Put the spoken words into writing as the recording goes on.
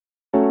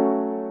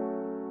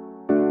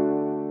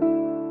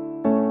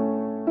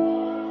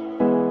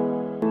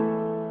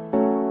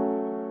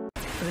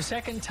For the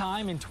second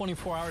time in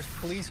 24 hours,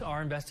 police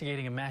are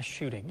investigating a mass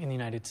shooting in the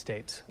United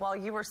States. While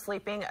you were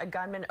sleeping, a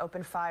gunman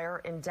opened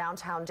fire in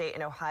downtown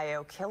Dayton,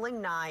 Ohio,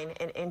 killing 9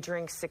 and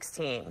injuring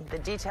 16. The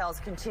details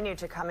continue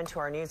to come into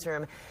our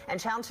newsroom, and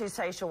Channel 2's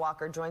Taisha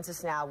Walker joins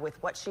us now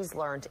with what she's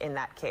learned in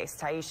that case.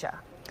 Taisha.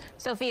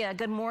 Sophia,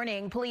 good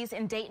morning. Police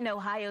in Dayton,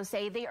 Ohio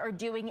say they are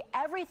doing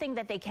everything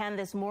that they can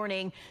this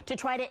morning to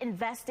try to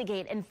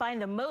investigate and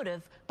find the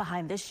motive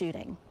behind this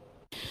shooting.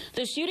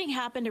 The shooting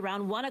happened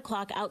around 1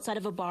 o'clock outside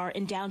of a bar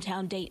in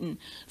downtown Dayton.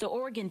 The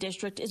Oregon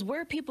District is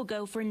where people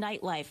go for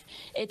nightlife.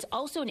 It's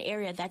also an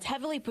area that's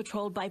heavily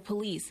patrolled by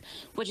police,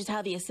 which is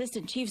how the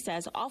assistant chief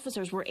says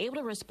officers were able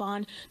to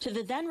respond to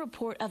the then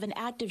report of an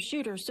active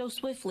shooter so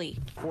swiftly.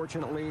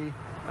 Fortunately,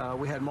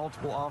 we had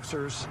multiple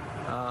officers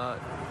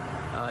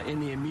in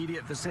the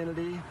immediate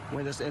vicinity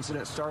when this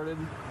incident started.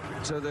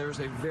 So there's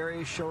a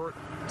very short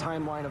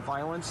timeline of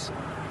violence.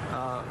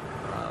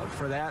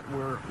 For that,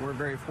 we're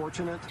very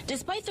fortunate.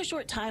 Despite the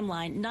short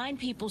timeline, 9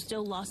 people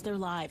still lost their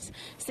lives.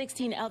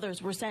 16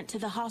 others were sent to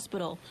the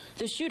hospital.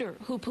 The shooter,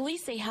 who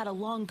police say had a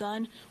long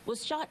gun,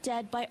 was shot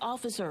dead by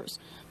officers.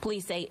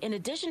 Police say in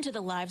addition to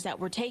the lives that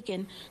were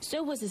taken,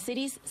 so was the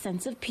city's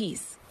sense of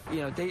peace.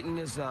 You know, Dayton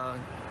is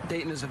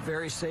a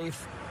very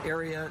safe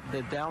area.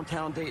 The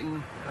downtown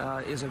Dayton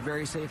is a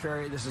very safe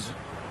area. This is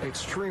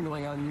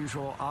extremely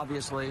unusual,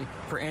 obviously,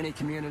 for any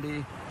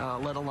community,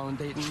 let alone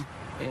Dayton.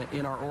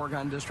 In our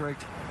Oregon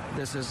district,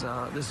 this is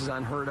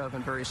unheard of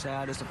and very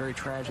sad. It's a very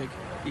tragic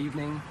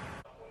evening.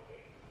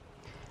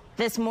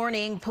 This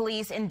morning,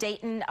 police in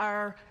Dayton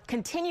are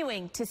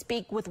continuing to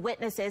speak with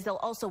witnesses. They'll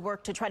also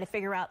work to try to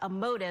figure out a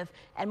motive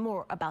and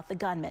more about the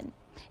gunman.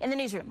 In the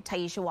newsroom,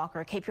 Taisha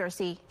Walker,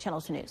 KPRC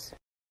Channel 2 News.